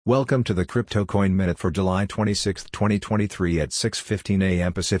Welcome to the Crypto Coin Minute for July 26, 2023 at 6:15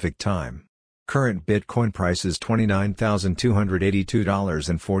 a.m. Pacific Time. Current Bitcoin price is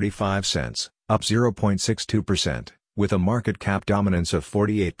 $29,282.45, up 0.62%, with a market cap dominance of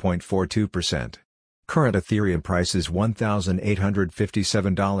 48.42%. Current Ethereum price is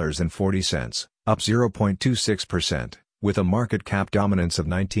 $1,857.40, up 0.26%, with a market cap dominance of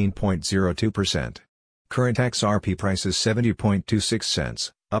 19.02%. Current XRP price is 70.26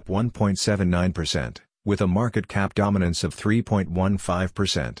 cents, up 1.79%, with a market cap dominance of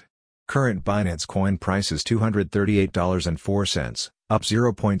 3.15%. Current Binance Coin price is $238.04, up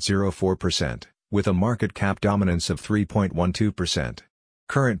 0.04%, with a market cap dominance of 3.12%.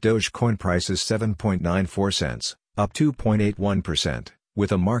 Current Dogecoin price is 7.94 cents, up 2.81%,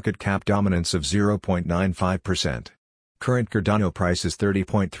 with a market cap dominance of 0.95%. Current Cardano price is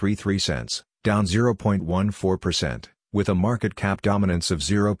 30.33 cents, down 0.14%, with a market cap dominance of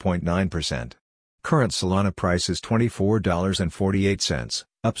 0.9%. Current Solana price is $24.48,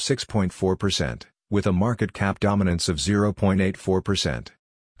 up 6.4%, with a market cap dominance of 0.84%.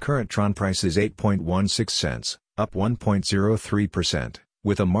 Current Tron price is 8.16 cents, up 1.03%,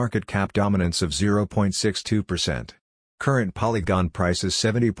 with a market cap dominance of 0.62%. Current Polygon price is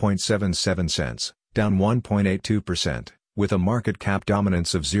 70.77 cents, down 1.82%, with a market cap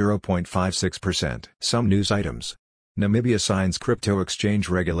dominance of 0.56%. Some news items. Namibia signs crypto exchange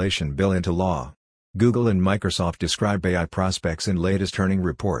regulation bill into law. Google and Microsoft describe AI prospects in latest earnings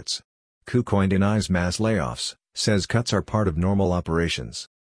reports. KuCoin denies mass layoffs, says cuts are part of normal operations.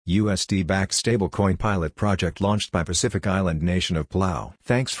 USD-backed stablecoin pilot project launched by Pacific Island nation of Palau.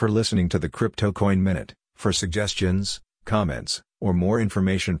 Thanks for listening to the Crypto Coin Minute. For suggestions, comments, or more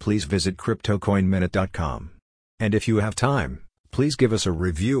information, please visit CryptoCoinMinute.com. And if you have time, please give us a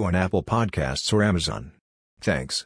review on Apple Podcasts or Amazon. Thanks.